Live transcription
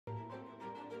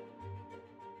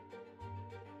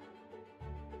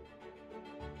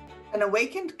An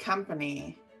awakened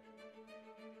company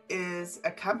is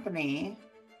a company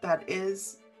that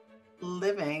is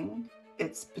living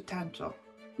its potential,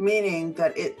 meaning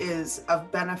that it is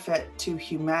of benefit to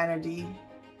humanity,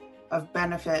 of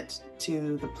benefit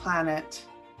to the planet,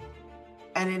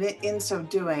 and in so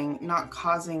doing, not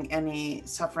causing any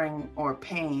suffering or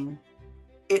pain.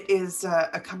 It is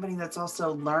a company that's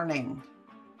also learning.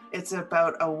 It's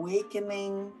about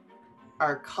awakening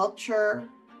our culture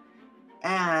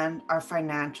and our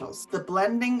financials. The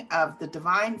blending of the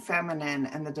divine feminine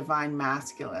and the divine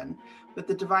masculine, with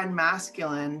the divine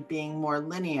masculine being more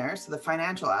linear, so the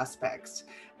financial aspects,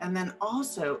 and then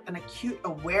also an acute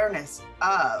awareness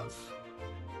of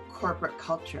corporate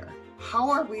culture. How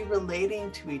are we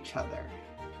relating to each other?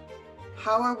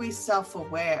 How are we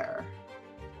self-aware?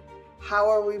 How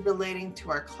are we relating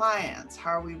to our clients?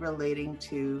 How are we relating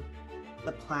to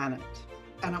the planet?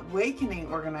 An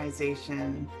awakening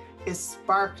organization is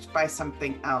sparked by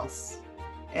something else.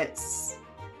 It's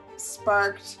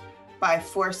sparked by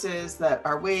forces that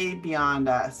are way beyond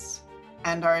us,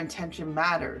 and our intention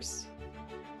matters.